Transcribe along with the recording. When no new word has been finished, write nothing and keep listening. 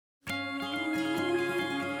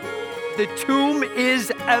The tomb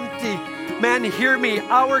is empty. Man, hear me.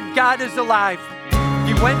 Our God is alive.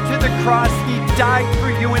 He went to the cross. He died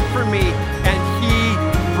for you and for me. And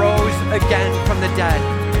he rose again from the dead.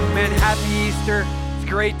 Man, happy Easter. It's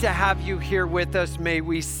great to have you here with us. May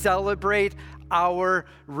we celebrate our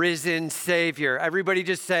risen Savior. Everybody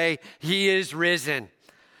just say, He is risen.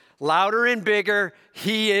 Louder and bigger,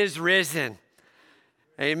 He is risen.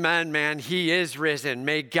 Amen, man. He is risen.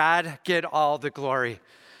 May God get all the glory.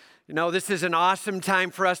 You know, this is an awesome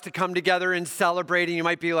time for us to come together and celebrate. And you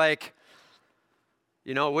might be like,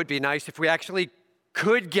 you know, it would be nice if we actually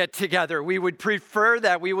could get together. We would prefer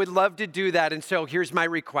that. We would love to do that. And so here's my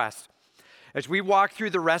request. As we walk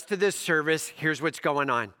through the rest of this service, here's what's going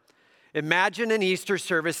on. Imagine an Easter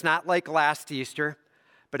service, not like last Easter,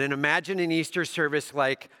 but imagine an Easter service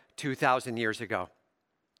like 2,000 years ago.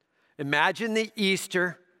 Imagine the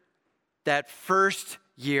Easter that first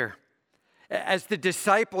year, as the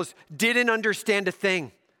disciples didn't understand a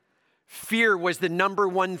thing. Fear was the number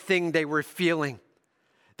one thing they were feeling.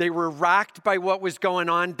 They were rocked by what was going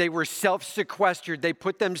on. They were self-sequestered. They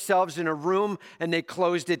put themselves in a room and they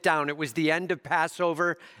closed it down. It was the end of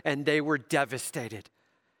Passover and they were devastated.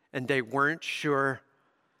 And they weren't sure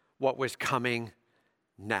what was coming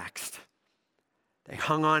next. They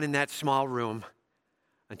hung on in that small room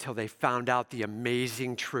until they found out the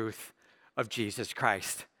amazing truth of Jesus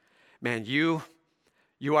Christ. Man, you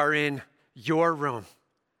are in your room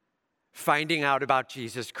finding out about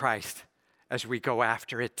Jesus Christ as we go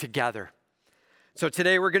after it together. So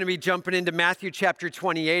today we're going to be jumping into Matthew chapter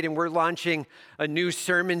 28, and we're launching a new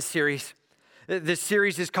sermon series. This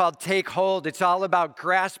series is called Take Hold. It's all about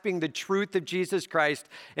grasping the truth of Jesus Christ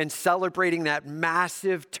and celebrating that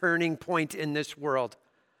massive turning point in this world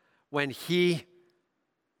when He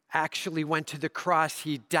actually went to the cross.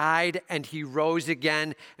 He died and He rose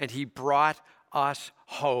again and He brought us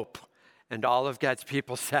hope. And all of God's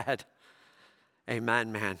people said,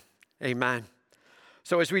 amen, man. Amen.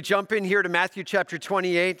 So as we jump in here to Matthew chapter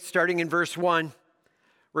 28, starting in verse 1,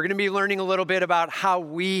 we're going to be learning a little bit about how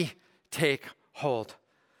we take hold.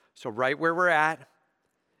 So right where we're at,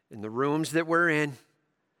 in the rooms that we're in,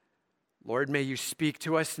 Lord, may you speak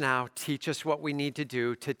to us now. Teach us what we need to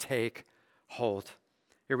do to take hold.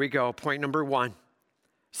 Here we go. Point number 1,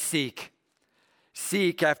 seek.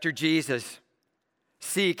 Seek after Jesus.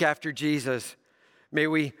 Seek after Jesus. May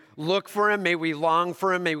we look for Him. May we long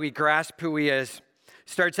for Him. May we grasp who He is.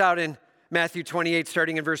 Starts out in Matthew 28,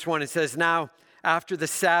 starting in verse 1. It says, now, after the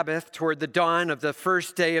Sabbath, toward the dawn of the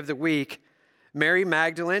first day of the week, Mary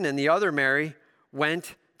Magdalene and the other Mary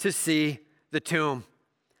went to see the tomb.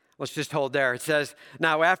 Let's just hold there. It says,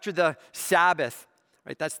 now after the Sabbath,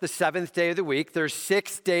 right, that's the seventh day of the week. There's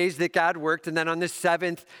 6 days that God worked, and then on the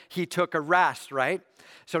seventh, He took a rest, right?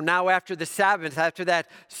 So now after the Sabbath, after that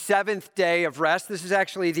seventh day of rest, this is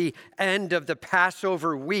actually the end of the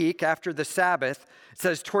Passover week after the Sabbath. It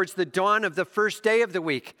says, towards the dawn of the first day of the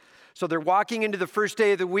week. So they're walking into the first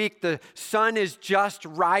day of the week. The sun is just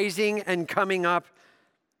rising and coming up.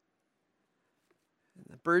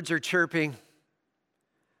 The birds are chirping.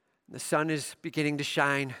 The sun is beginning to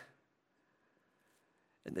shine.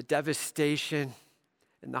 And the devastation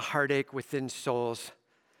and the heartache within souls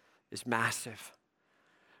is massive.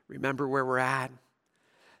 Remember where we're at.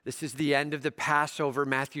 This is the end of the Passover,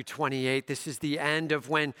 Matthew 28. This is the end of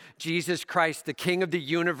when Jesus Christ, the King of the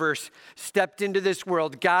universe, stepped into this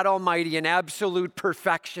world, God Almighty in absolute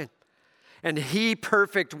perfection. And He,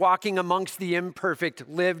 perfect, walking amongst the imperfect,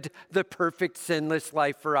 lived the perfect, sinless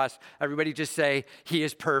life for us. Everybody just say, He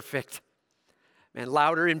is perfect. Man,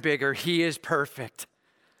 louder and bigger, He is perfect.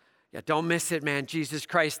 Yeah, don't miss it, man. Jesus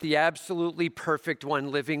Christ, the absolutely perfect one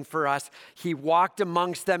living for us. He walked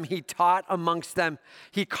amongst them. He taught amongst them.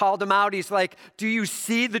 He called them out. He's like, do you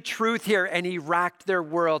see the truth here? And He rocked their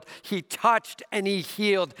world. He touched and He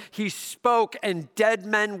healed. He spoke and dead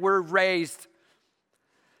men were raised.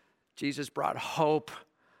 Jesus brought hope,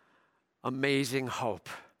 amazing hope.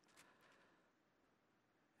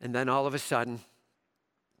 And then all of a sudden,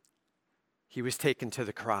 He was taken to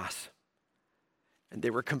the cross. And they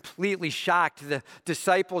were completely shocked. The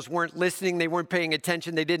disciples weren't listening. They weren't paying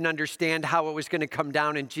attention. They didn't understand how it was going to come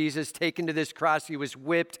down. And Jesus, taken to this cross, He was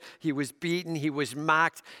whipped. He was beaten. He was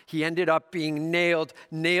mocked. He ended up being nailed.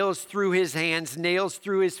 Nails through His hands, nails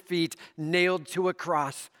through His feet, nailed to a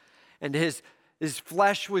cross. And his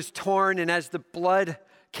flesh was torn. And as the blood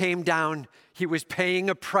came down, He was paying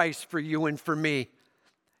a price for you and for me.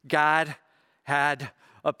 God had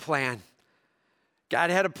a plan. God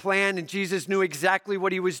had a plan, and Jesus knew exactly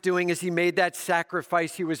what He was doing as He made that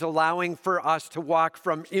sacrifice. He was allowing for us to walk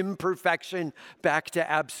from imperfection back to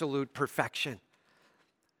absolute perfection.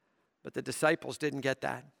 But the disciples didn't get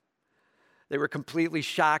that. They were completely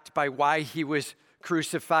shocked by why he was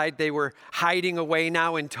crucified. They were hiding away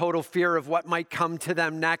now in total fear of what might come to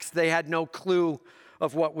them next. They had no clue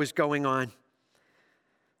of what was going on.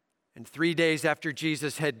 And 3 days after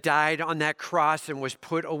Jesus had died on that cross and was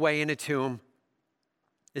put away in a tomb,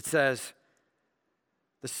 it says,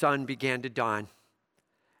 the sun began to dawn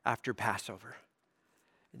after Passover.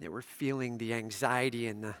 And they were feeling the anxiety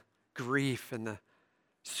and the grief and the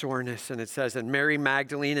soreness. And it says, and Mary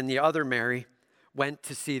Magdalene and the other Mary went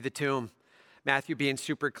to see the tomb. Matthew being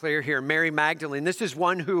super clear here. Mary Magdalene, this is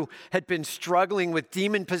one who had been struggling with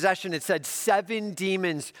demon possession. It said 7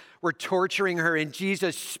 demons were torturing her, and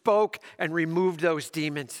Jesus spoke and removed those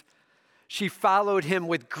demons. She followed him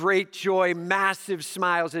with great joy, massive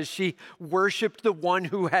smiles as she worshiped the one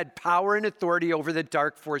who had power and authority over the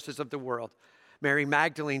dark forces of the world. Mary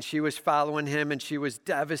Magdalene, she was following him, and she was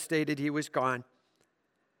devastated he was gone.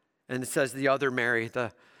 And it says the other Mary,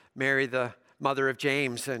 the mother of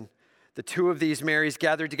James, and the two of these Marys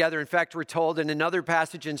gathered together. In fact, we're told in another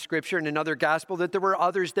passage in Scripture, in another gospel, that there were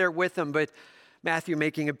others there with them, but Matthew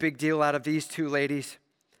making a big deal out of these two ladies.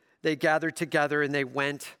 They gathered together and they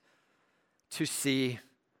went to see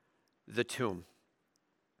the tomb.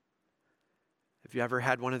 Have you ever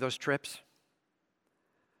had one of those trips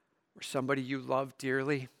where somebody you love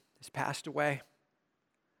dearly has passed away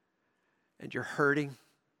and you're hurting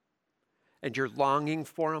and you're longing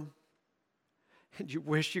for them? And you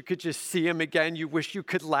wish you could just see him again. You wish you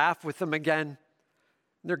could laugh with him again. And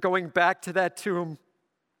they're going back to that tomb,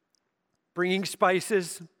 bringing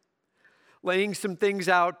spices, laying some things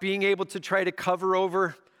out, being able to try to cover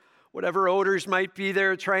over whatever odors might be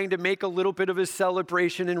there, trying to make a little bit of a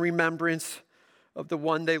celebration in remembrance of the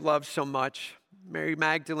one they love so much. Mary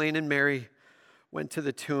Magdalene and Mary went to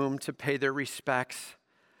the tomb to pay their respects,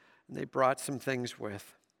 and they brought some things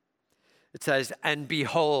with. It says, and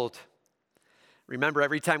behold. Remember,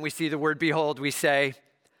 every time we see the word behold, we say,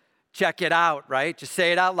 check it out, right? Just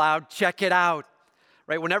say it out loud, check it out,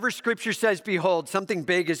 right? Whenever Scripture says behold, something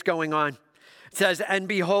big is going on. It says, and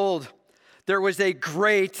behold, there was a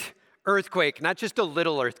great earthquake, not just a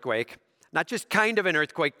little earthquake, not just kind of an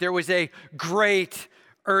earthquake. There was a great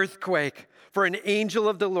earthquake. For an angel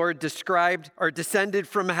of the Lord descended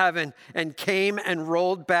from heaven and came and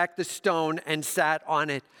rolled back the stone and sat on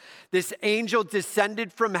it. This angel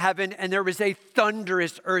descended from heaven and there was a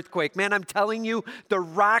thunderous earthquake. Man, I'm telling you, the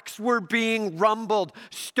rocks were being rumbled.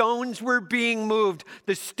 Stones were being moved.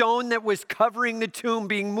 The stone that was covering the tomb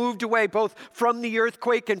being moved away, both from the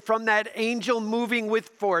earthquake and from that angel moving with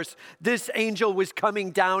force. This angel was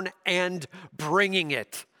coming down and bringing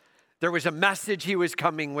it. There was a message he was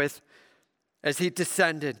coming with. As he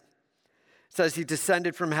descended, it says he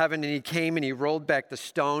descended from heaven and he came and he rolled back the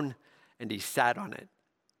stone and he sat on it.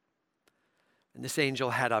 And this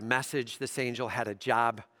angel had a message, this angel had a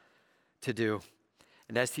job to do.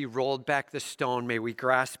 And as he rolled back the stone, may we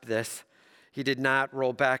grasp this, he did not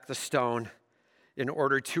roll back the stone in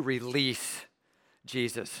order to release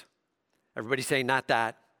Jesus. Everybody say, not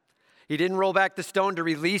that. He didn't roll back the stone to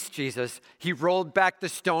release Jesus. He rolled back the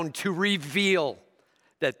stone to reveal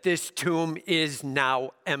that this tomb is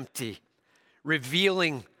now empty.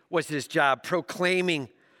 Revealing was his job. Proclaiming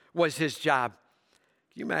was his job.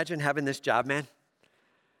 Can you imagine having this job, man?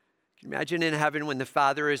 Can you imagine in heaven when the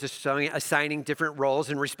Father is assigning different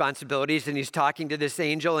roles and responsibilities and he's talking to this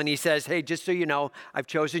angel and he says, hey, just so you know, I've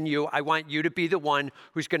chosen you. I want you to be the one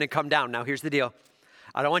who's going to come down. Now, here's the deal.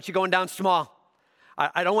 I don't want you going down small.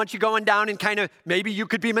 I don't want you going down and kind of, maybe you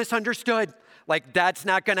could be misunderstood. Like, that's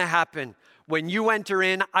not going to happen. When you enter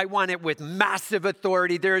in, I want it with massive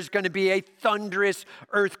authority. There's going to be a thunderous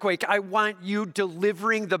earthquake. I want you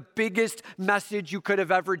delivering the biggest message you could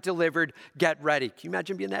have ever delivered. Get ready. Can you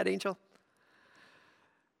imagine being that angel?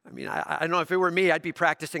 I mean, I don't know if it were me, I'd be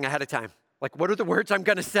practicing ahead of time. Like, what are the words I'm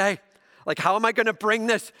going to say? Like, how am I going to bring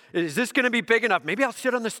this? Is this going to be big enough? Maybe I'll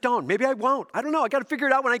sit on the stone. Maybe I won't. I don't know. I got to figure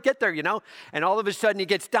it out when I get there, you know? And all of a sudden, he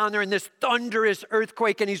gets down there in this thunderous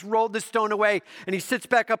earthquake, and he's rolled the stone away, and he sits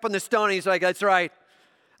back up on the stone, and he's like, that's right.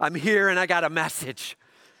 I'm here, and I got a message.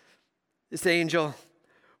 This angel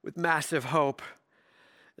with massive hope,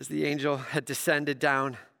 as the angel had descended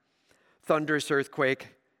down, thunderous earthquake,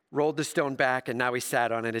 rolled the stone back, and now he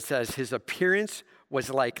sat on it. It says, his appearance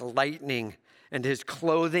was like lightning, and his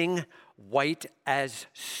clothing white as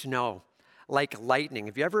snow, like lightning.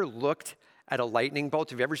 Have you ever looked at a lightning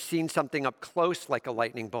bolt? Have you ever seen something up close like a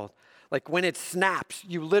lightning bolt? Like when it snaps,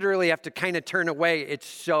 you literally have to kind of turn away. It's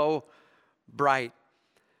so bright.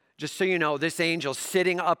 Just so you know, this angel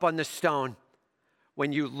sitting up on the stone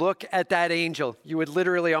When you look at that angel, you would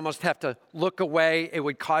literally almost have to look away. It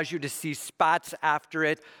would cause you to see spots after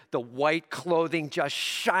it, the white clothing just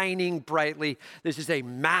shining brightly. This is a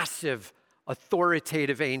massive,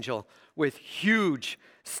 authoritative angel with huge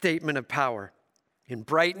statement of power in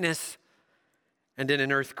brightness and in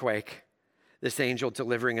an earthquake, this angel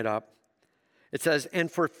delivering it up. It says, and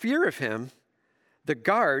for fear of him, the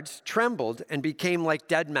guards trembled and became like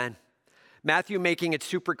dead men. Matthew making it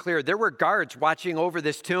super clear. There were guards watching over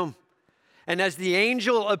this tomb. And as the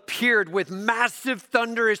angel appeared with massive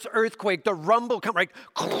thunderous earthquake, the rumble coming,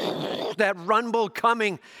 right? That rumble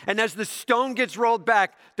coming. And as the stone gets rolled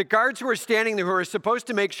back, the guards who are standing there, who are supposed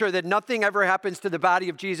to make sure that nothing ever happens to the body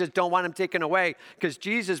of Jesus, don't want him taken away, because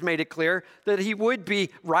Jesus made it clear that he would be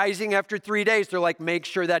rising after 3 days. They're like, make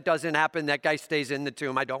sure that doesn't happen. That guy stays in the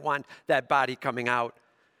tomb. I don't want that body coming out.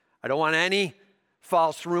 I don't want any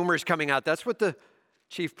false rumors coming out. That's what the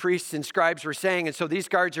chief priests and scribes were saying. And so these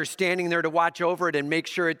guards are standing there to watch over it and make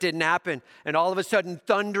sure it didn't happen. And all of a sudden,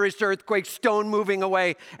 thunderous earthquake, stone moving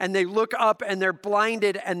away. And they look up and they're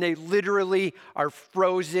blinded and they literally are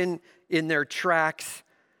frozen in their tracks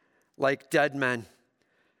like dead men.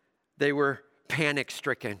 They were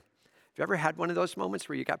panic-stricken. Have you ever had one of those moments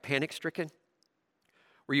where you got panic-stricken?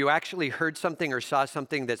 Where you actually heard something or saw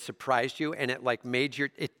something that surprised you and it like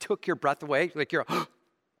it took your breath away? Like you're,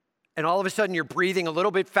 and all of a sudden you're breathing a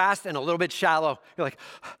little bit fast and a little bit shallow. You're like,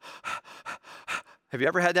 have you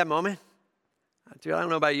ever had that moment? Dude, I don't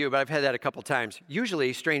know about you, but I've had that a couple times.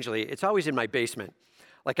 Usually, strangely, it's always in my basement.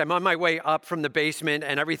 Like I'm on my way up from the basement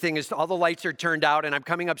and all the lights are turned out and I'm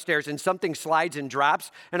coming upstairs and something slides and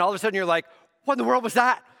drops and all of a sudden you're like, what in the world was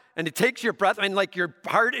that? And it takes your breath and like your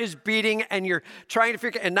heart is beating and you're trying to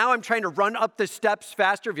figure, and now I'm trying to run up the steps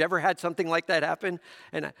faster. Have you ever had something like that happen?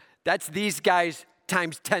 And that's these guys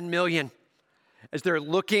times 10 million as they're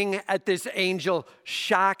looking at this angel,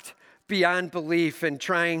 shocked beyond belief and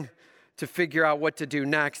trying to figure out what to do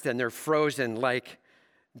next. And they're frozen like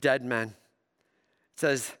dead men. It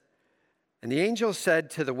says, and the angel said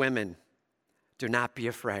to the women, do not be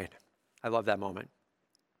afraid. I love that moment.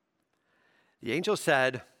 The angel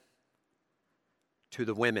said to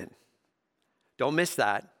the women, don't miss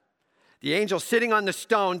that. The angel sitting on the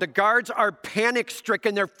stone, the guards are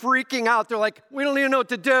panic-stricken. They're freaking out. They're like, we don't even know what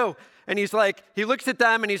to do. And he's like, he looks at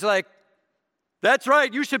them and he's like, that's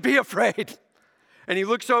right, you should be afraid. And he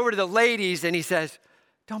looks over to the ladies and he says,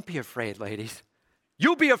 don't be afraid, ladies.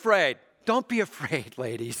 You be afraid. Don't be afraid,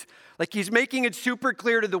 ladies. Like he's making it super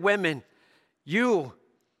clear to the women, you,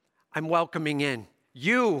 I'm welcoming in.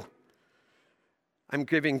 You, I'm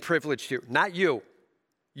giving privilege to. Not you.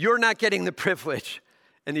 You're not getting the privilege.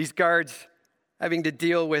 And these guards having to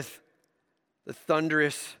deal with the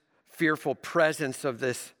thunderous, fearful presence of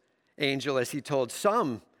this angel as he told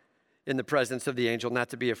some in the presence of the angel not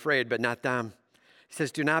to be afraid, but not them. He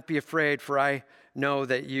says, do not be afraid, for I know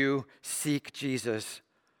that you seek Jesus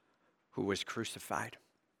who was crucified.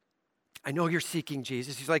 I know you're seeking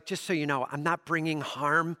Jesus. He's like, just so you know, I'm not bringing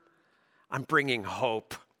harm. I'm bringing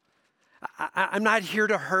hope. I'm not here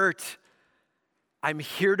to hurt. I'm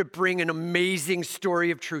here to bring an amazing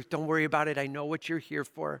story of truth. Don't worry about it. I know what you're here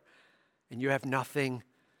for. And you have nothing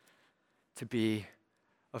to be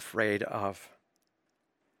afraid of.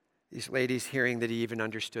 These ladies hearing that he even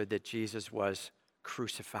understood that Jesus was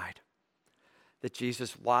crucified, that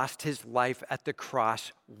Jesus lost his life at the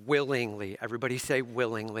cross willingly. Everybody say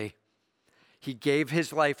willingly. He gave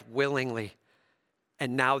his life willingly.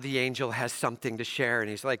 And now the angel has something to share. And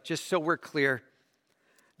he's like, just so we're clear,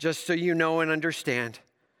 just so you know and understand,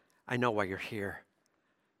 I know why you're here.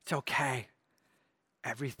 It's okay.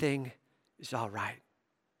 Everything is all right.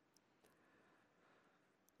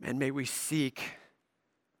 And may we seek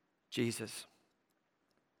Jesus.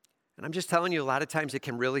 And I'm just telling you, a lot of times it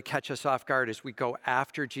can really catch us off guard as we go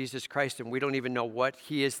after Jesus Christ and we don't even know what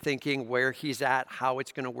he is thinking, where he's at, how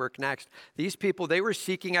it's going to work next. These people, they were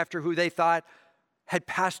seeking after who they thought had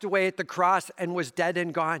passed away at the cross and was dead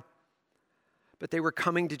and gone. But they were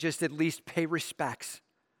coming to just at least pay respects.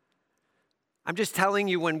 I'm just telling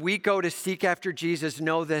you, when we go to seek after Jesus,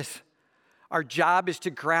 know this. Our job is to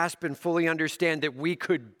grasp and fully understand that we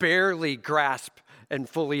could barely grasp and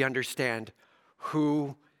fully understand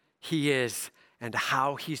who he is and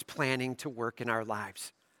how he's planning to work in our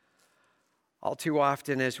lives. All too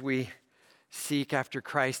often as we seek after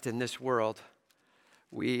Christ in this world,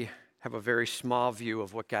 we have a very small view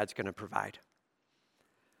of what God's going to provide.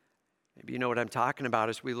 Maybe you know what I'm talking about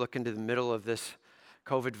as we look into the middle of this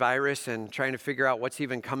COVID virus and trying to figure out what's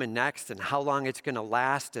even coming next and how long it's going to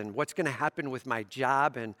last and what's going to happen with my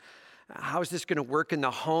job and how is this going to work in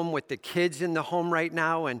the home with the kids in the home right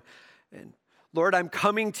now. And Lord, I'm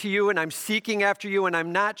coming to you and I'm seeking after you and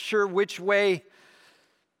I'm not sure which way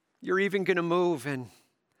you're even going to move. And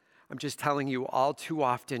I'm just telling you, all too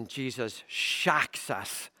often, Jesus shocks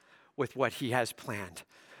us with what he has planned.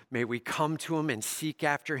 May we come to him and seek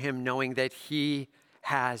after him, knowing that he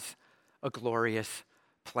has a glorious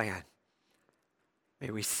plan.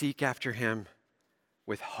 May we seek after him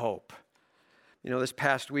with hope. You know, this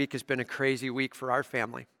past week has been a crazy week for our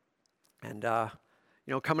family. And,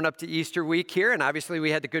 coming up to Easter week here, and obviously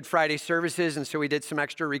we had the Good Friday services, and so we did some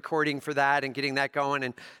extra recording for that and getting that going,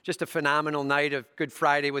 and just a phenomenal night of Good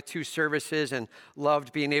Friday with 2 services, and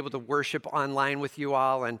loved being able to worship online with you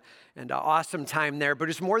all, and an awesome time there. But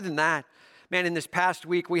it's more than that. Man, in this past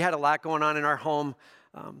week, we had a lot going on in our home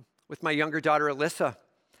with my younger daughter, Alyssa.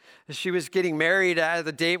 She was getting married.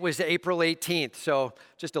 The date was April 18th, so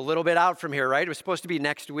just a little bit out from here, right? It was supposed to be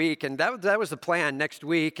next week, and that was the plan, next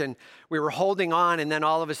week, and we were holding on, and then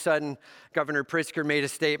all of a sudden, Governor Pritzker made a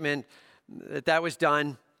statement that was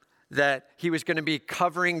done, that he was going to be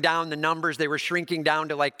covering down the numbers. They were shrinking down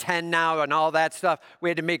to like 10 now and all that stuff. We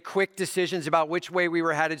had to make quick decisions about which way we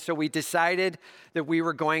were headed, so we decided that we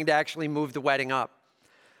were going to actually move the wedding up.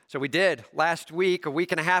 So we did. Last week, a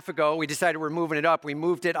week and a half ago, we decided we're moving it up. We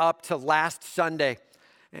moved it up to last Sunday.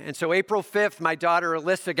 And so April 5th, my daughter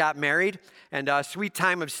Alyssa got married, and a sweet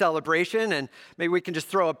time of celebration. And maybe we can just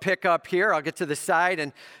throw a pic up here. I'll get to the side.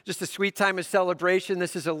 And just a sweet time of celebration.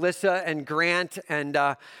 This is Alyssa and Grant. And,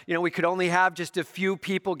 we could only have just a few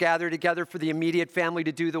people gather together for the immediate family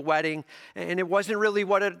to do the wedding. And it wasn't really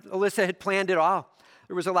what Alyssa had planned at all.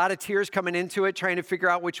 There was a lot of tears coming into it, trying to figure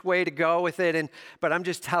out which way to go with it. But I'm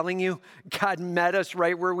just telling you, God met us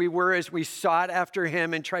right where we were as we sought after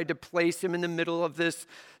him and tried to place him in the middle of this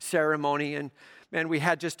ceremony. And man, we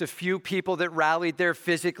had just a few people that rallied there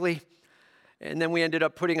physically. And then we ended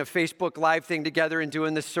up putting a Facebook Live thing together and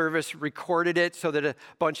doing the service, recorded it so that a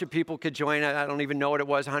bunch of people could join. I don't even know what it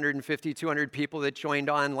was, 150, 200 people that joined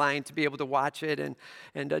online to be able to watch it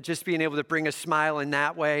and just being able to bring a smile in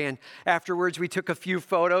that way. And afterwards, we took a few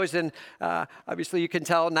photos, and obviously you can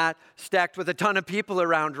tell not stacked with a ton of people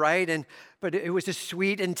around, right? But it was a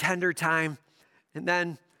sweet and tender time. And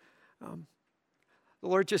then the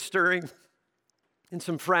Lord just stirring, and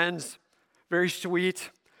some friends, very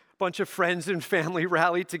sweet. Bunch of friends and family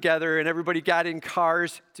rallied together, and everybody got in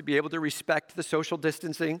cars to be able to respect the social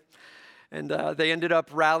distancing. And they ended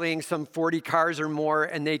up rallying some 40 cars or more,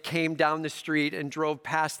 and they came down the street and drove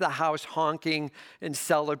past the house honking and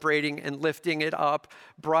celebrating and lifting it up,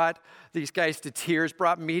 brought these guys to tears,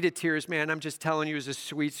 brought me to tears. Man, I'm just telling you, it was a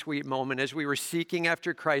sweet, sweet moment as we were seeking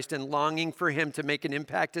after Christ and longing for him to make an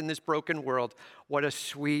impact in this broken world. What a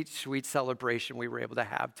sweet, sweet celebration we were able to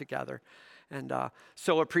have together. And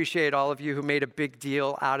so appreciate all of you who made a big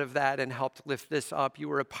deal out of that and helped lift this up. You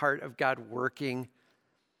were a part of God working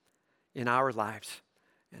in our lives.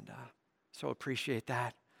 And so appreciate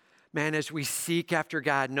that. Man, as we seek after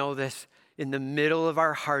God, know this, in the middle of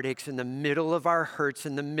our heartaches, in the middle of our hurts,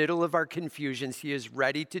 in the middle of our confusions, he is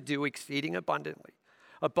ready to do exceeding abundantly,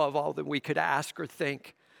 above all that we could ask or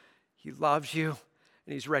think. He loves you,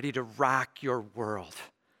 and he's ready to rock your world.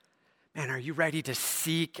 Man, are you ready to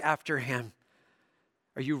seek after him?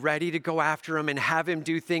 Are you ready to go after him and have him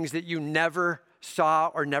do things that you never saw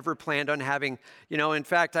or never planned on having? In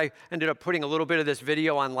fact, I ended up putting a little bit of this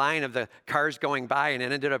video online of the cars going by, and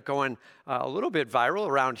it ended up going a little bit viral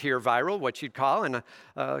around here, what you'd call, and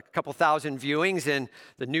a couple thousand viewings, and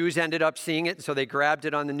the news ended up seeing it, so they grabbed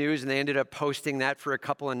it on the news, and they ended up posting that for a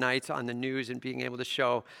couple of nights on the news and being able to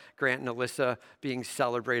show Grant and Alyssa being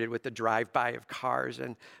celebrated with the drive-by of cars.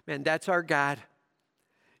 And man, that's our God.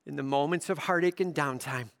 In the moments of heartache and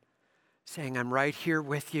downtime, saying, I'm right here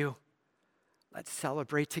with you. Let's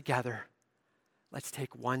celebrate together. Let's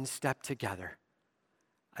take one step together.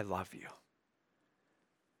 I love you.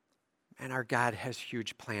 And our God has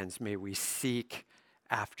huge plans. May we seek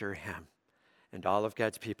after him. And all of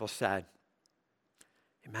God's people said,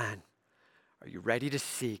 amen. Are you ready to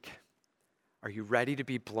seek? Are you ready to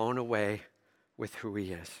be blown away with who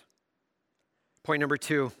he is? Point number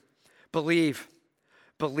 2, believe.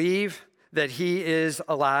 Believe that he is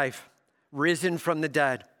alive, risen from the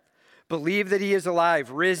dead. Believe that he is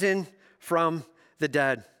alive, risen from the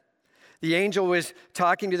dead. The angel was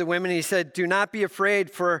talking to the women, and he said, do not be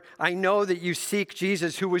afraid, for I know that you seek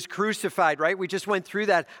Jesus who was crucified, right? We just went through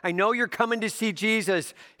that. I know you're coming to see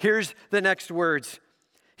Jesus. Here's the next words.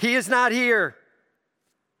 He is not here.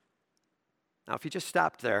 Now, if you just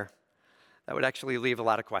stopped there, that would actually leave a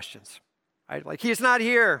lot of questions, right? Like, he is not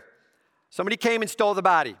here. Somebody came and stole the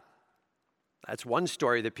body. That's one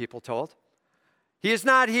story that people told. He is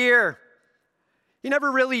not here. He never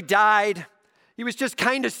really died. he was just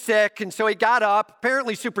kind of sick, and so he got up,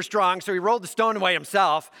 apparently super strong, so he rolled the stone away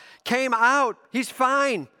himself, came out, he's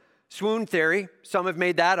fine. Swoon theory, some have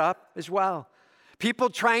made that up as well. People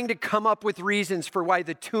trying to come up with reasons for why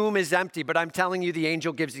the tomb is empty, but I'm telling you the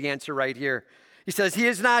angel gives the answer right here. He says, he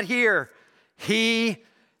is not here. He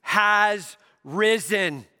has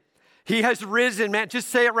risen. He has risen, man. Just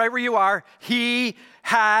say it right where you are. He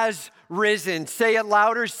has risen. Say it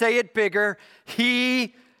louder, say it bigger.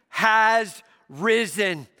 He has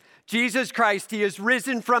risen. Jesus Christ, he is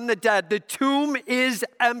risen from the dead. The tomb is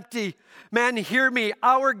empty. Man, hear me.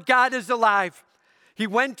 Our God is alive. He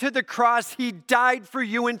went to the cross. He died for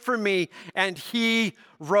you and for me, and he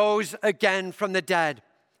rose again from the dead.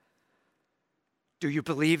 Do you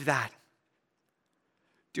believe that?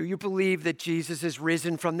 Do you believe that Jesus is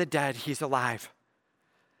risen from the dead? He's alive.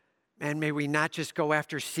 Man, may we not just go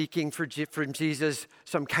after seeking from Jesus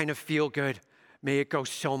some kind of feel good. May it go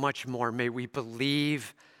so much more. May we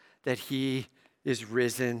believe that he is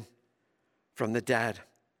risen from the dead.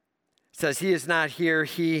 It says he is not here.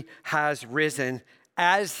 He has risen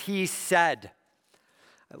as he said.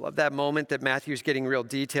 I love that moment that Matthew's getting real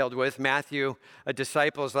detailed with. Matthew, a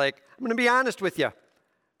disciple, is like, I'm going to be honest with you.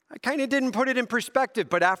 I kind of didn't put it in perspective,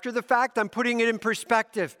 but after the fact, I'm putting it in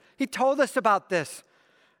perspective. He told us about this.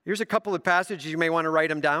 Here's a couple of passages. You may want to write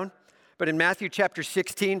them down. But in Matthew chapter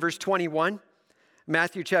 16, verse 21,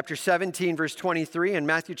 Matthew chapter 17, verse 23, and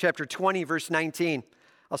Matthew chapter 20, verse 19.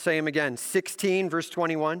 I'll say them again. 16, verse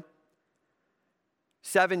 21,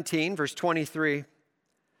 17, verse 23,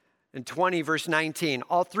 and 20, verse 19.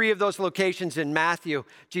 All three of those locations in Matthew,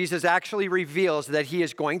 Jesus actually reveals that he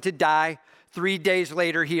is going to die. 3 days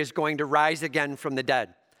later, he is going to rise again from the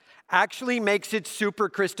dead. Actually makes it super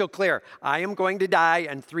crystal clear. I am going to die,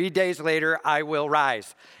 and 3 days later, I will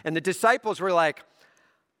rise. And the disciples were like,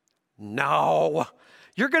 no,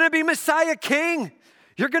 you're going to be Messiah King.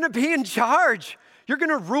 You're going to be in charge. You're going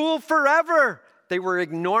to rule forever. They were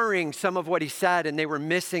ignoring some of what he said, and they were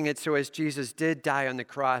missing it. So as Jesus did die on the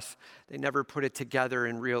cross, they never put it together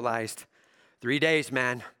and realized 3 days,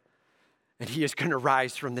 man, and he is going to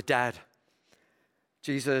rise from the dead.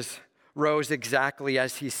 Jesus rose exactly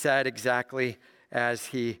as he said, exactly as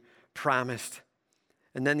he promised.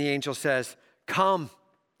 And then the angel says, come,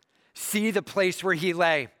 see the place where he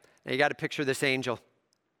lay. Now you got to picture this angel.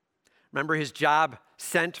 Remember, his job,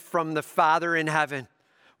 sent from the Father in heaven,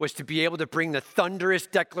 was to be able to bring the thunderous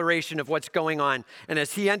declaration of what's going on. And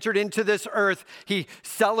as he entered into this earth, he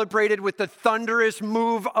celebrated with the thunderous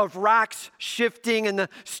move of rocks shifting and the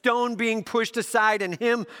stone being pushed aside and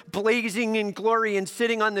him blazing in glory and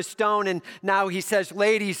sitting on the stone. And now he says,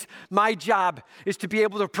 ladies, my job is to be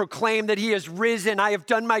able to proclaim that he has risen. I have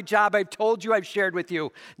done my job. I've told you, I've shared with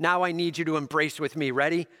you. Now I need you to embrace with me.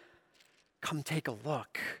 Ready? Come take a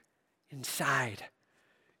look inside.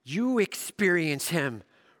 You experience him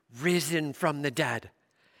risen from the dead.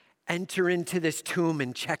 Enter into this tomb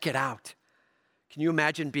and check it out. Can you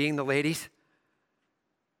imagine being the ladies?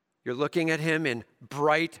 You're looking at him in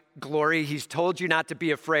bright glory. He's told you not to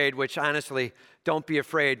be afraid, which honestly, don't be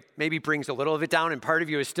afraid. Maybe brings a little of it down, and part of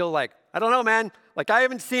you is still like, I don't know, man. Like, I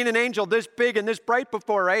haven't seen an angel this big and this bright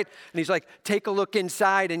before, right? And he's like, take a look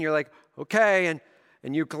inside, and you're like, okay.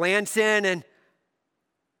 And you glance in, and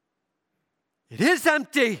it is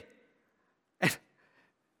empty.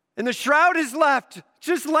 And the shroud is left,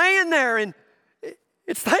 just laying there. And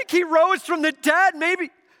it's like he rose from the dead.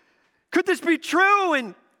 Maybe, could this be true?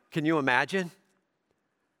 And can you imagine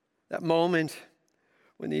that moment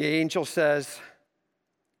when the angel says,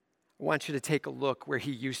 I want you to take a look where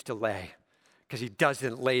he used to lay, because he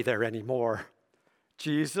doesn't lay there anymore.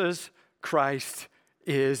 Jesus Christ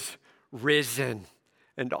is risen.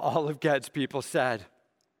 And all of God's people said,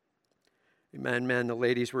 amen, man. The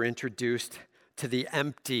ladies were introduced to the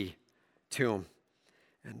empty tomb.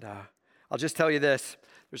 And I'll just tell you this.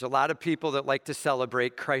 There's a lot of people that like to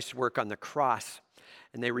celebrate Christ's work on the cross.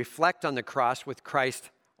 And they reflect on the cross with Christ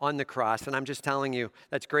on the cross. And I'm just telling you,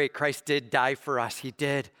 that's great. Christ did die for us. He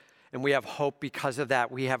did. And we have hope because of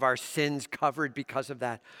that. We have our sins covered because of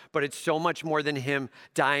that. But it's so much more than him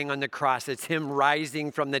dying on the cross. It's him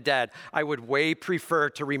rising from the dead. I would way prefer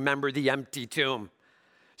to remember the empty tomb.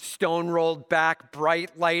 Stone rolled back,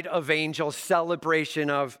 bright light of angels, celebration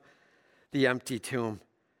of the empty tomb.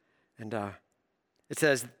 And it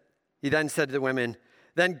says, he then said to the women,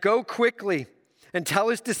 then go quickly and tell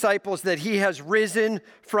his disciples that he has risen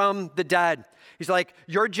from the dead. He's like,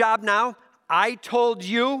 your job now, I told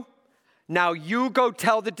you, now you go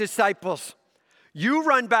tell the disciples. You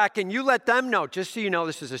run back and you let them know, just so you know,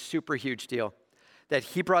 this is a super huge deal, that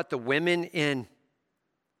he brought the women in.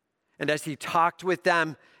 And as he talked with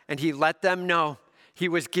them and he let them know he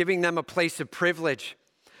was giving them a place of privilege.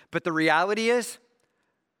 But the reality is,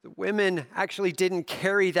 the women actually didn't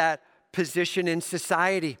carry that position in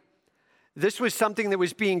society. This was something that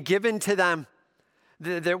was being given to them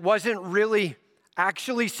that wasn't really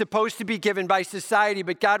actually supposed to be given by society,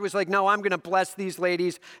 but God was like, no, I'm going to bless these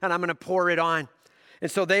ladies and I'm going to pour it on.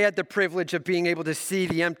 And so they had the privilege of being able to see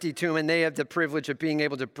the empty tomb, and they have the privilege of being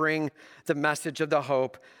able to bring the message of the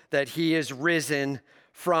hope that he is risen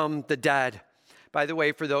from the dead. By the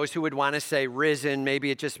way, for those who would want to say risen,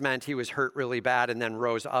 maybe it just meant he was hurt really bad and then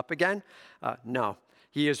rose up again. No,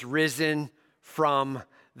 he is risen from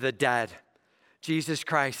the dead. Jesus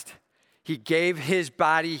Christ, he gave his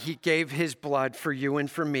body, he gave his blood for you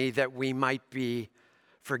and for me that we might be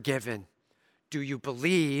forgiven. Do you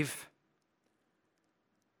believe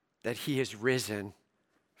that he is risen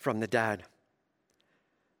from the dead?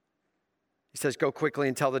 He says, go quickly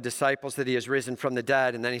and tell the disciples that he is risen from the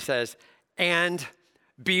dead. And then he says, and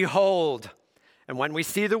behold. And when we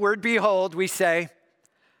see the word behold, we say,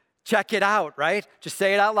 check it out, right? Just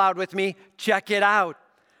say it out loud with me. Check it out,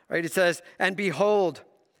 right? It says, and behold,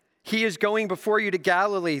 he is going before you to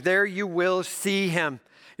Galilee. There you will see him.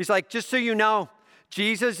 He's like, just so you know,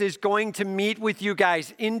 Jesus is going to meet with you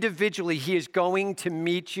guys individually. He is going to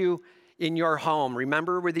meet you in your home.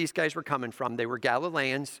 Remember where these guys were coming from. They were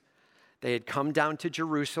Galileans. They had come down to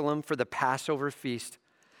Jerusalem for the Passover feast.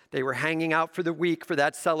 They were hanging out for the week for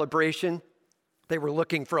that celebration. They were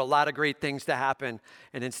looking for a lot of great things to happen,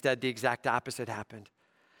 and instead the exact opposite happened.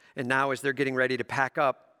 And now as they're getting ready to pack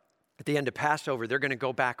up at the end of Passover, they're going to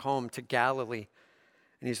go back home to Galilee.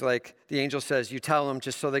 And he's like, the angel says, you tell them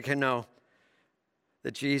just so they can know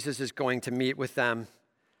that Jesus is going to meet with them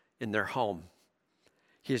in their home.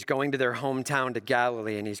 He is going to their hometown to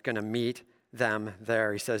Galilee, and he's going to meet them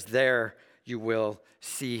there. He says, there you will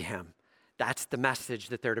see him. That's the message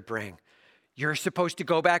that they're to bring. You're supposed to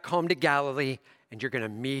go back home to Galilee, and you're going to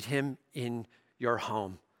meet him in your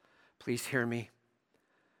home. Please hear me.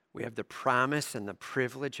 We have the promise and the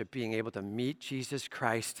privilege of being able to meet Jesus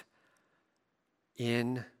Christ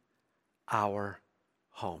in our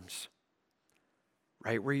homes.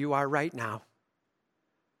 Right where you are right now,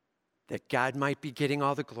 that God might be getting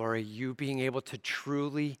all the glory, you being able to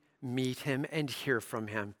truly meet him and hear from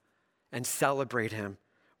him and celebrate him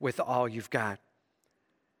with all you've got.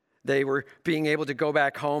 They were being able to go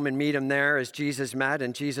back home and meet him there as Jesus met,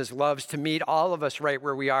 and Jesus loves to meet all of us right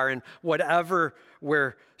where we are and whatever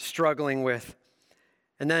we're struggling with.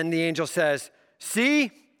 And then the angel says,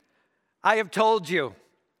 see, I have told you.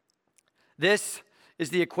 This is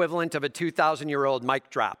the equivalent of a 2,000-year-old mic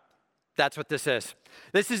drop. That's what this is.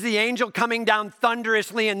 This is the angel coming down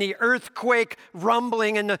thunderously and the earthquake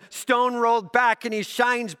rumbling and the stone rolled back and he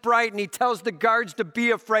shines bright and he tells the guards to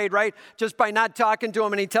be afraid, right? Just by not talking to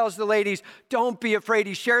him. And he tells the ladies, don't be afraid.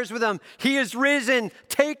 He shares with them, he is risen.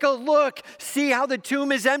 Take a look. See how the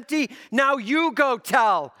tomb is empty? Now you go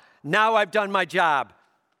tell. Now I've done my job.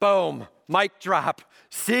 Boom. Mic drop.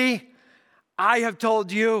 See? I have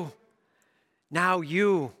told you. Now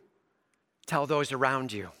you tell those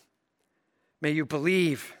around you. May you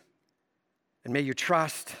believe, and may you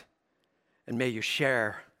trust, and may you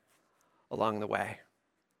share along the way.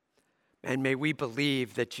 And may we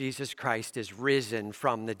believe that Jesus Christ is risen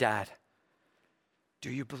from the dead.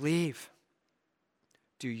 Do you believe?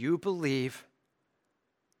 Do you believe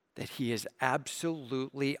that he is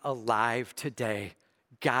absolutely alive today,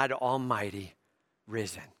 God Almighty,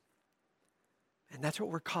 risen? And that's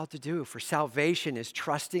what we're called to do, for salvation is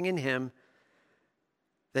trusting in him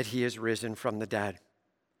that he is risen from the dead.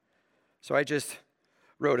 So I just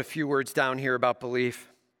wrote a few words down here about belief.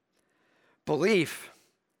 Belief,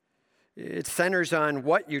 it centers on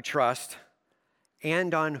what you trust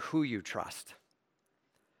and on who you trust.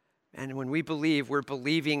 And when we believe, we're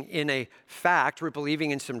believing in a fact, we're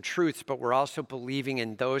believing in some truths, but we're also believing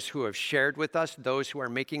in those who have shared with us, those who are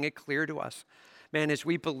making it clear to us. Man, as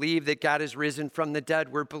we believe that God is risen from the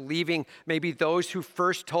dead, we're believing maybe those who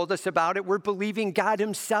first told us about it, we're believing God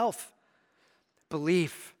himself.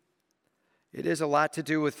 Belief. It is a lot to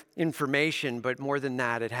do with information, but more than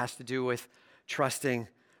that, it has to do with trusting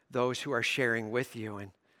those who are sharing with you.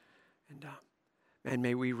 And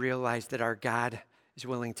may we realize that our God is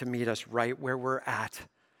willing to meet us right where we're at.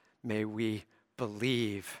 May we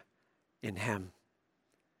believe in him.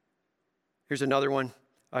 Here's another one.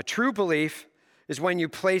 A true belief is when you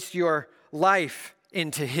place your life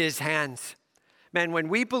into his hands. Man, when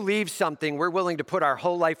we believe something, we're willing to put our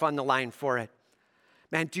whole life on the line for it.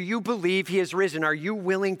 Man, do you believe he is risen? Are you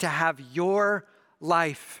willing to have your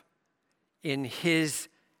life in his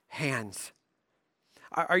hands?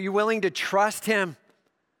 Are you willing to trust him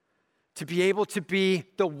to be able to be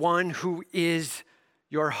the one who is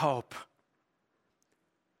your hope.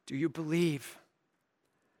 Do you believe?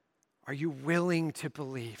 Are you willing to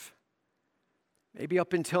believe? Maybe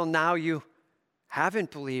up until now you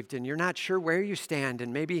haven't believed and you're not sure where you stand,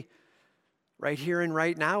 and maybe right here and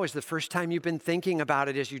right now is the first time you've been thinking about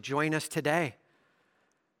it as you join us today.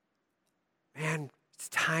 Man, it's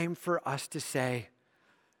time for us to say,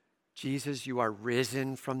 Jesus, you are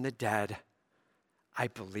risen from the dead. I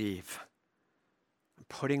believe. I'm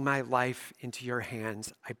putting my life into your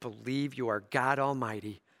hands. I believe you are God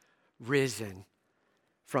Almighty, risen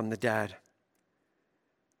from the dead.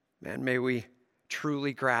 Man, may we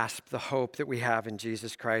truly grasp the hope that we have in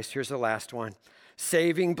Jesus Christ. Here's the last one.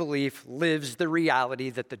 Saving belief lives the reality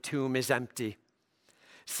that the tomb is empty.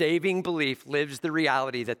 Saving belief lives the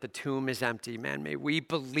reality that the tomb is empty. Man, may we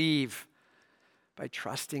believe by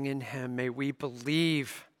trusting in him. May we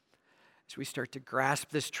believe as we start to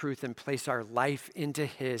grasp this truth and place our life into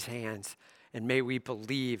his hands. And may we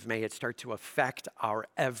believe, may it start to affect our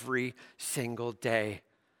every single day.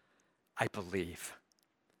 I believe.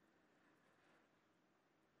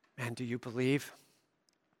 Man, do you believe?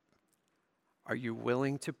 Are you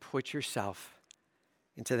willing to put yourself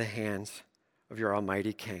into the hands of your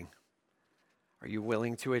Almighty King? Are you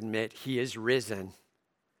willing to admit he is risen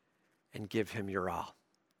and give him your all?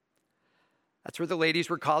 That's where the ladies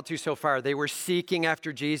were called to so far. They were seeking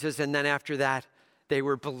after Jesus, and then after that, they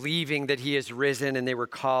were believing that he is risen, and they were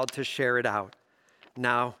called to share it out.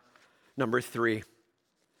 Now, number 3.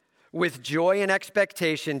 With joy and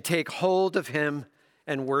expectation, take hold of him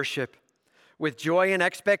and worship. With joy and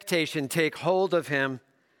expectation, take hold of him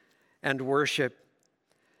and worship.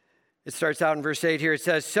 It starts out in verse 8 here. It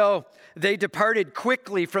says, so they departed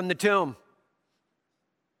quickly from the tomb.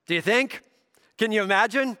 Do you think? Can you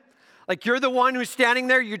imagine? Like, you're the one who's standing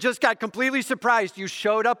there. You just got completely surprised. You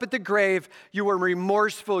showed up at the grave. You were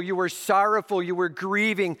remorseful. You were sorrowful. You were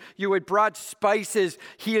grieving. You had brought spices.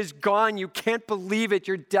 He is gone. You can't believe it.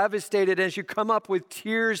 You're devastated as you come up with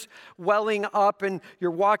tears welling up and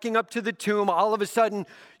you're walking up to the tomb. All of a sudden,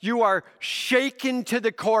 you are shaken to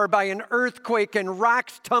the core by an earthquake and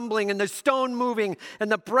rocks tumbling and the stone moving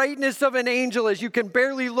and the brightness of an angel as you can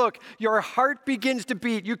barely look. Your heart begins to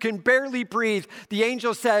beat. You can barely breathe. The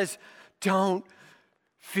angel says, don't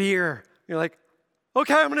fear. You're like,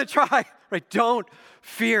 okay, I'm going to try. Right? Don't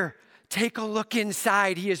fear. Take a look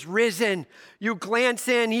inside. He is risen. You glance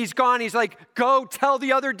in. He's gone. He's like, go tell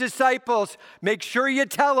the other disciples. Make sure you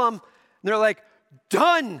tell them. And they're like,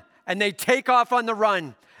 done. And they take off on the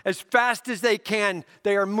run as fast as they can.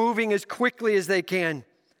 They are moving as quickly as they can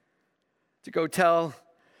to go tell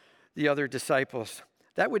the other disciples.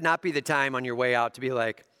 That would not be the time on your way out to be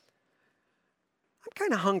like, I'm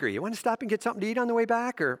kind of hungry. You want to stop and get something to eat on the way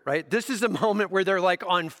back? Or, right? This is a moment where they're like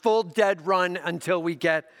on full dead run until we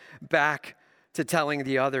get back to telling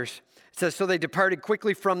the others. It says, so they departed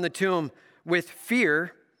quickly from the tomb with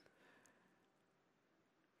fear.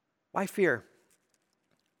 Why fear?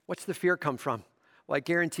 What's the fear come from? Well, I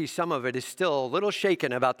guarantee some of it is still a little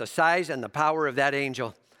shaken about the size and the power of that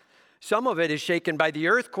angel. Some of it is shaken by the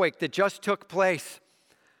earthquake that just took place.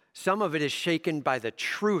 Some of it is shaken by the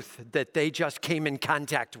truth that they just came in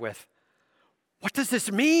contact with. What does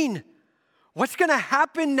this mean? What's going to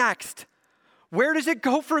happen next? Where does it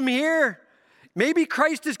go from here? Maybe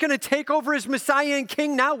Christ is going to take over as Messiah and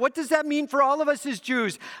King now. What does that mean for all of us as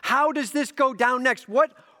Jews? How does this go down next?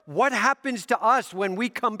 What happens to us when we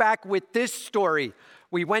come back with this story?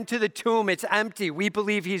 We went to the tomb. It's empty. We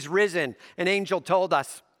believe he's risen. An angel told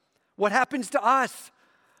us. What happens to us?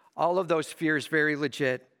 All of those fears very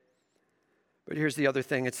legit. But here's the other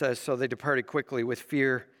thing. It says, so they departed quickly with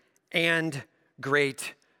fear and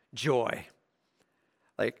great joy.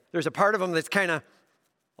 Like, there's a part of them that's kind of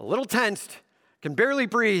a little tensed, can barely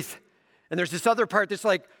breathe. And there's this other part that's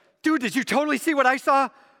like, dude, did you totally see what I saw?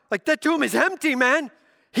 Like, that tomb is empty, man.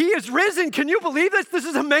 He is risen. Can you believe this? This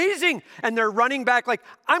is amazing. And they're running back like,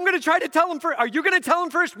 I'm going to try to tell him first. Are you going to tell him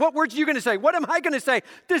first? What words are you going to say? What am I going to say?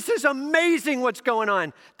 This is amazing what's going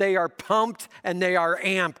on. They are pumped and they are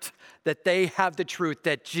amped that they have the truth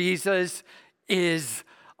that Jesus is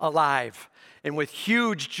alive. And with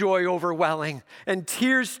huge joy overwhelming and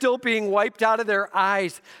tears still being wiped out of their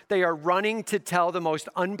eyes, they are running to tell the most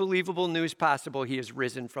unbelievable news possible. He is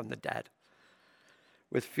risen from the dead.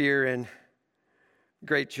 With fear and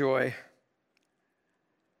great joy,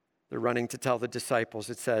 they're running to tell the disciples.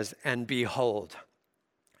 It says, and behold.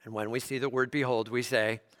 And when we see the word behold, we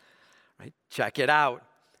say, right, check it out,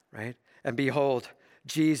 right? And behold,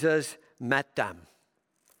 Jesus met them.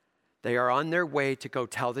 They are on their way to go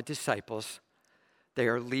tell the disciples. They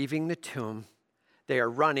are leaving the tomb. They are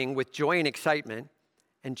running with joy and excitement,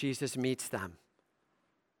 and Jesus meets them.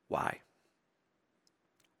 Why?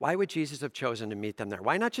 Why would Jesus have chosen to meet them there?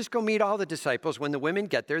 Why not just go meet all the disciples? When the women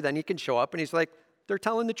get there, then he can show up and he's like, they're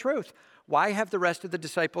telling the truth. Why have the rest of the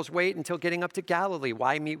disciples wait until getting up to Galilee?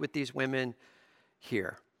 Why meet with these women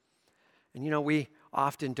here? And we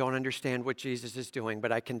often don't understand what Jesus is doing,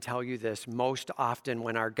 but I can tell you this. Most often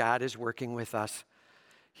when our God is working with us,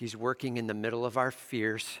 he's working in the middle of our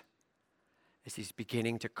fears as he's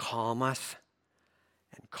beginning to calm us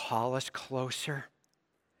and call us closer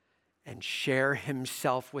and share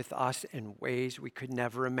himself with us in ways we could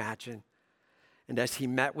never imagine. And as he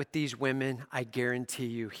met with these women, I guarantee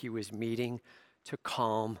you he was meeting to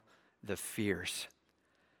calm the fears.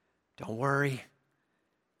 Don't worry,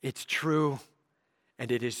 it's true,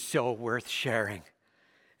 and it is so worth sharing.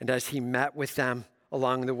 And as he met with them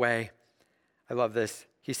along the way, I love this.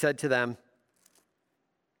 He said to them,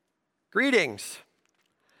 "Greetings."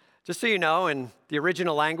 Just so you know, in the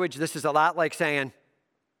original language, this is a lot like saying,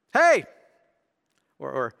 "Hey,"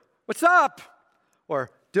 or "What's up?"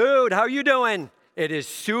 or "Dude, how you doing?" It is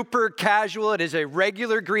super casual. It is a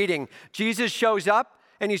regular greeting. Jesus shows up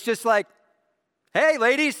and he's just like, "Hey,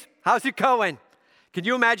 ladies, how's it going?" Can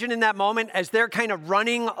you imagine in that moment as they're kind of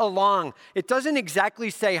running along? It doesn't exactly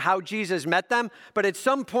say how Jesus met them, but at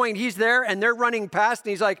some point he's there and they're running past and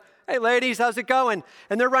he's like, "Hey, ladies, how's it going?"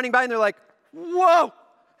 And they're running by and they're like, "Whoa,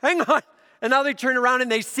 hang on." And now they turn around and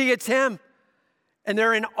they see it's him. And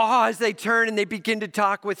they're in awe as they turn and they begin to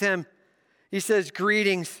talk with him. He says,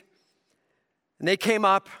 "Greetings." And they came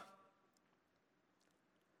up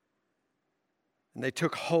and they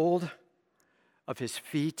took hold of his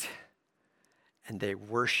feet and they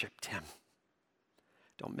worshiped him.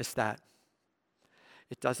 Don't miss that.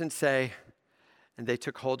 It doesn't say, and they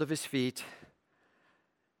took hold of his feet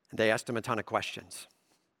and they asked him a ton of questions.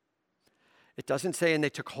 It doesn't say, and they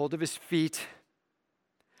took hold of his feet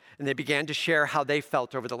and they began to share how they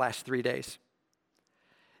felt over the last 3 days.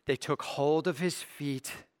 They took hold of his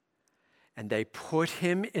feet and they put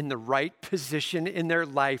him in the right position in their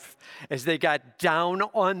life as they got down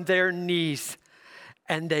on their knees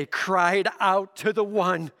and they cried out to the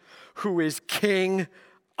one who is King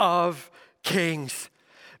of Kings.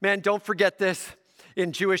 Man, don't forget this.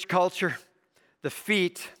 In Jewish culture, the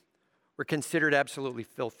feet were considered absolutely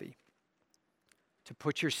filthy. To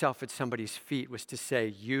put yourself at somebody's feet was to say,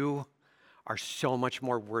 "You are so much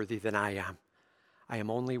more worthy than I am. I am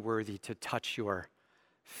only worthy to touch your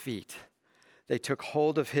feet." They took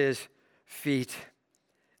hold of his feet,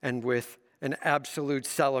 and with an absolute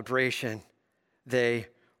celebration, they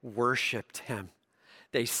worshiped him.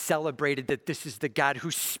 They celebrated that this is the God who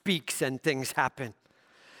speaks and things happen.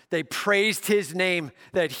 They praised his name,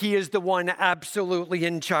 that he is the one absolutely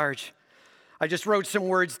in charge. I just wrote some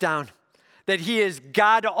words down. That he is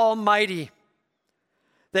God Almighty.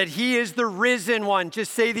 That he is the risen one.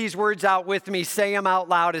 Just say these words out with me. Say them out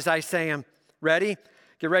loud as I say them. Ready?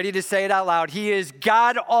 Get ready to say it out loud. He is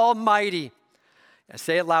God Almighty.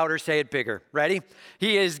 Say it louder, say it bigger. Ready?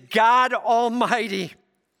 He is God Almighty.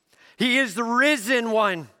 He is the risen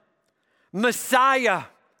one, Messiah,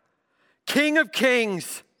 King of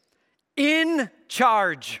Kings, in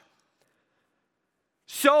charge.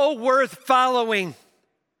 So worth following.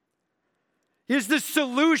 He is the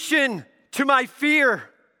solution to my fear.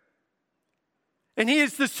 And he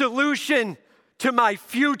is the solution to my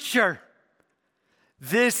future.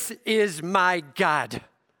 This is my God.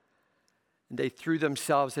 And they threw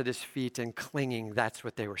themselves at his feet and clinging, that's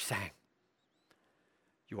what they were saying.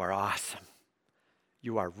 You are awesome.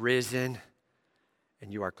 You are risen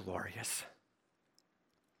and you are glorious.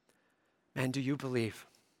 Man, do you believe?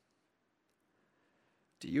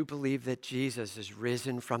 Do you believe that Jesus is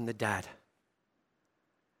risen from the dead?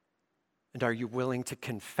 And are you willing to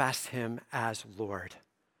confess him as Lord,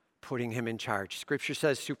 putting him in charge? Scripture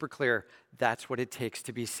says super clear, that's what it takes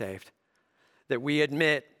to be saved. That we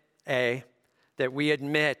admit, that we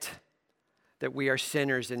admit that we are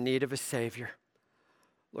sinners in need of a Savior.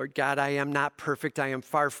 Lord God, I am not perfect. I am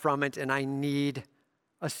far from it, and I need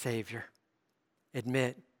a Savior.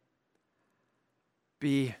 Admit.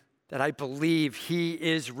 B, that I believe he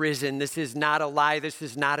is risen. This is not a lie. This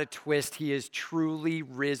is not a twist. He is truly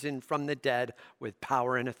risen from the dead with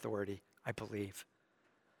power and authority. I believe.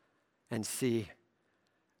 And C,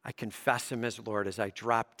 I confess him as Lord. As I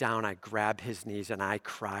drop down, I grab his knees and I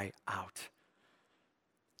cry out.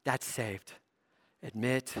 That's saved.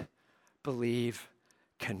 Admit, believe,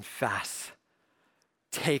 confess.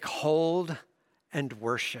 Take hold and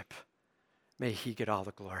worship. May he get all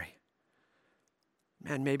the glory.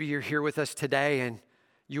 Man, maybe you're here with us today and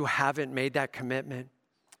you haven't made that commitment.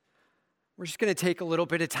 We're just going to take a little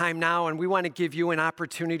bit of time now, and we want to give you an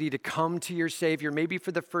opportunity to come to your Savior, maybe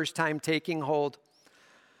for the first time taking hold.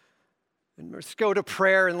 And let's go to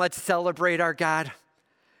prayer and let's celebrate our God.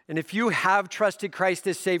 And if you have trusted Christ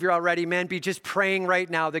as Savior already, man, be just praying right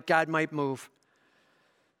now that God might move.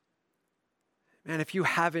 Man, if you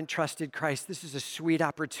haven't trusted Christ, this is a sweet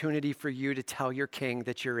opportunity for you to tell your King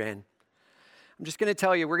that you're in. I'm just going to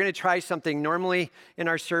tell you, we're going to try something. Normally in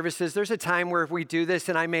our services, there's a time where if we do this,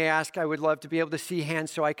 and I may ask, I would love to be able to see hands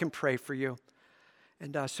so I can pray for you.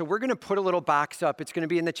 And so we're going to put a little box up. It's going to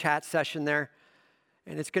be in the chat session there.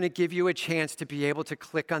 And it's going to give you a chance to be able to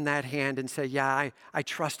click on that hand and say, yeah, I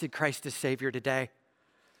trusted Christ as Savior today.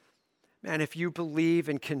 Man, if you believe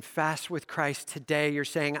and confess with Christ today, you're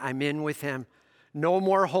saying, I'm in with him. No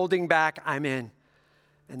more holding back, I'm in.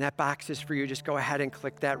 And that box is for you. Just go ahead and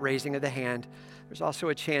click that raising of the hand. There's also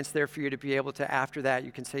a chance there for you to be able to, after that,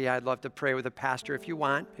 you can say, yeah, I'd love to pray with a pastor if you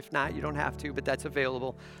want. If not, you don't have to, but that's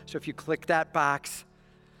available. So if you click that box,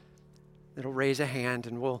 it'll raise a hand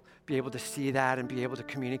and we'll be able to see that and be able to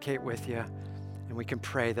communicate with you. And we can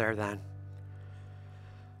pray there then.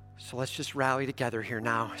 So let's just rally together here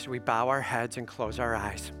now as we bow our heads and close our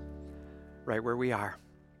eyes right where we are.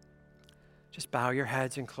 Just bow your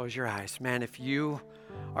heads and close your eyes. Man, if you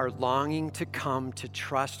are longing to come to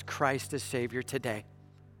trust Christ as Savior today,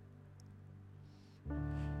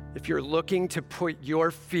 if you're looking to put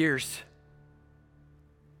your fears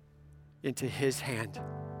into his hand,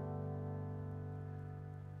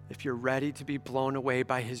 if you're ready to be blown away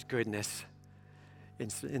by his goodness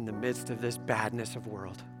in the midst of this badness of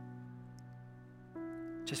world,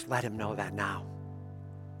 just let him know that now.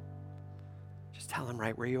 Just tell him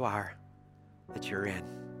right where you are that you're in.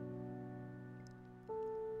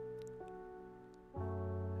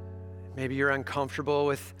 Maybe you're uncomfortable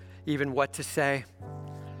with even what to say.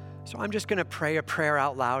 So I'm just going to pray a prayer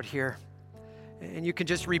out loud here. And you can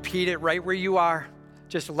just repeat it right where you are.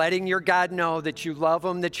 Just letting your God know that you love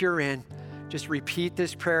him, that you're in. Just repeat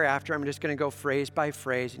this prayer after. I'm just going to go phrase by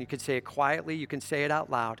phrase. And you can say it quietly. You can say it out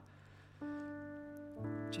loud.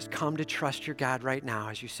 Just come to trust your God right now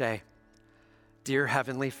as you say, Dear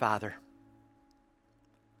Heavenly Father.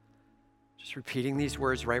 Just repeating these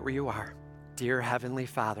words right where you are. Dear Heavenly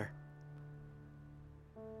Father,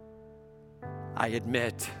 I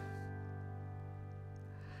admit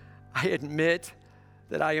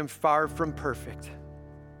that I am far from perfect.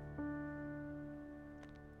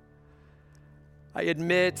 I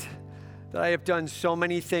admit that I have done so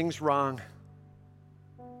many things wrong.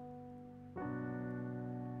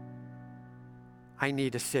 I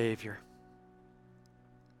need a Savior.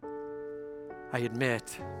 I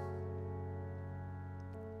admit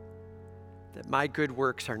that my good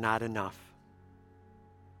works are not enough.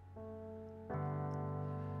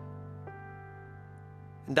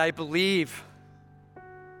 And I believe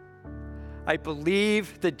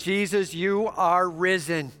that Jesus, you are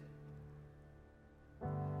risen.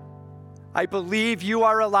 I believe you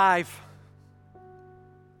are alive.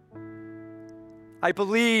 I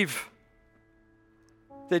believe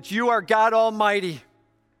that you are God Almighty,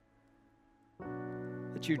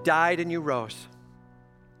 that you died and you rose.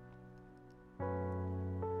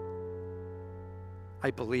 I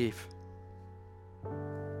believe.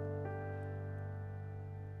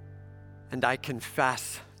 And I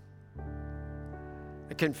confess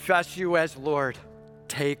you as Lord.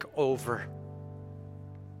 Take over.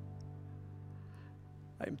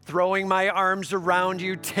 I'm throwing my arms around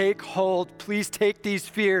you. Take hold. Please take these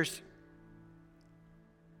fears.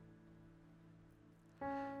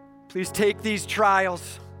 Please take these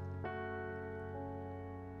trials.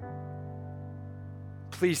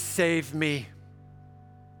 Please save me.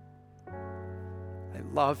 I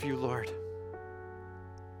love you, Lord.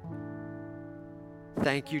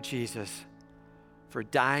 Thank you, Jesus, for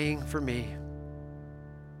dying for me.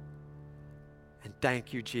 And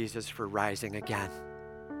thank you, Jesus, for rising again.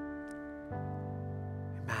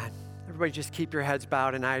 Amen. Everybody just keep your heads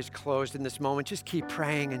bowed and eyes closed in this moment. Just keep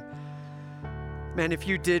praying. And man, if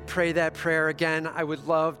you did pray that prayer again, I would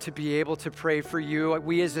love to be able to pray for you.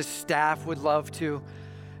 We as a staff would love to.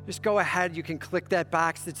 Just go ahead. You can click that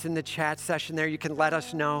box that's in the chat session there. You can let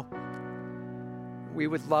us know. We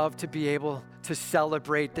would love to be able to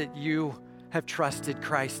celebrate that you have trusted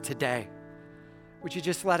Christ today. Would you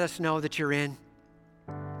just let us know that you're in?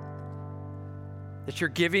 That you're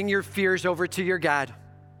giving your fears over to your God?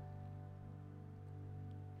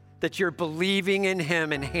 That you're believing in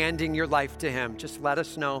him and handing your life to him? Just let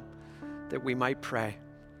us know that we might pray.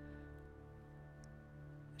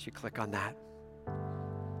 As you click on that.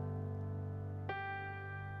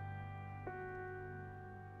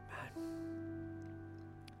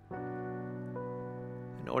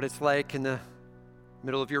 what it's like in the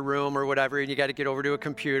middle of your room or whatever, and you got to get over to a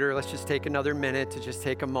computer. Let's just take another minute to just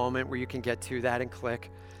take a moment where you can get to that and click.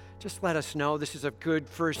 Just let us know. This is a good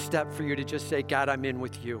first step for you to just say, God, I'm in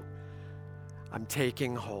with you. I'm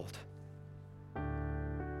taking hold.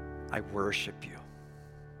 I worship you.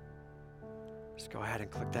 Just go ahead and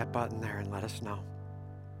click that button there and let us know.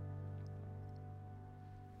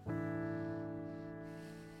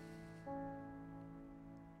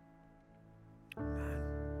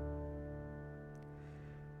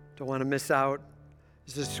 Don't want to miss out.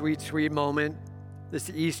 This is a sweet, sweet moment.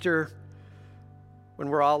 This Easter, when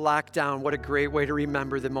we're all locked down, what a great way to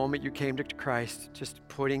remember the moment you came to Christ, just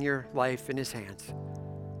putting your life in his hands.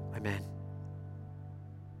 Amen.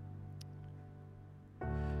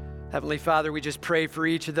 Heavenly Father, we just pray for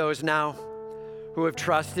each of those now who have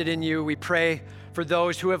trusted in you. We pray for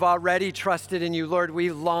those who have already trusted in you. Lord,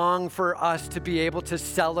 we long for us to be able to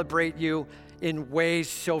celebrate you in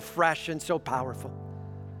ways so fresh and so powerful.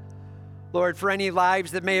 Lord, for any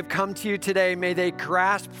lives that may have come to you today, may they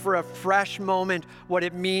grasp for a fresh moment what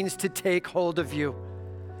it means to take hold of you.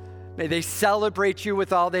 May they celebrate you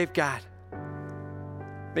with all they've got.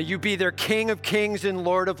 May you be their King of Kings and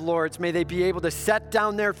Lord of Lords. May they be able to set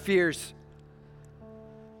down their fears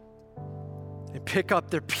and pick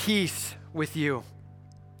up their peace with you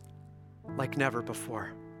like never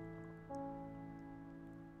before.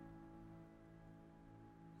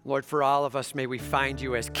 Lord, for all of us, may we find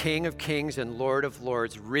you as King of Kings and Lord of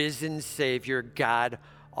Lords, risen Savior, God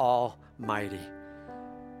Almighty.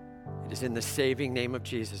 It is in the saving name of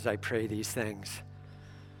Jesus I pray these things.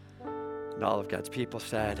 And all of God's people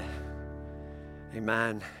said,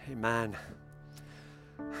 amen, amen.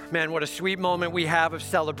 Man, what a sweet moment we have of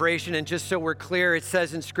celebration. And just so we're clear, it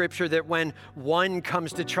says in Scripture that when one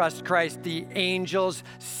comes to trust Christ, the angels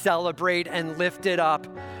celebrate and lift it up.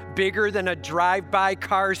 Bigger than a drive-by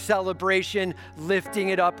car celebration, lifting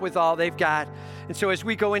it up with all they've got. And so as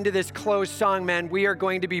we go into this closed song, man, we are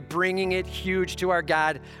going to be bringing it huge to our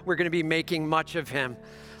God. We're going to be making much of him.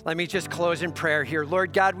 Let me just close in prayer here.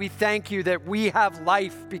 Lord God, we thank you that we have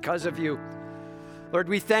life because of you. Lord,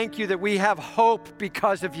 we thank you that we have hope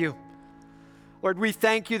because of you. Lord, we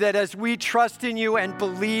thank you that as we trust in you and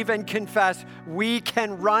believe and confess, we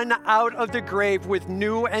can run out of the grave with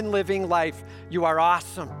new and living life. You are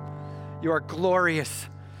awesome. You are glorious.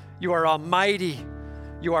 You are almighty.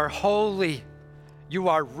 You are holy. You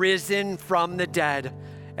are risen from the dead,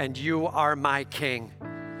 and you are my King.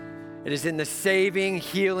 It is in the saving,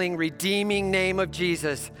 healing, redeeming name of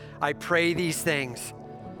Jesus I pray these things.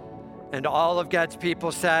 And all of God's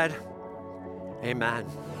people said, amen.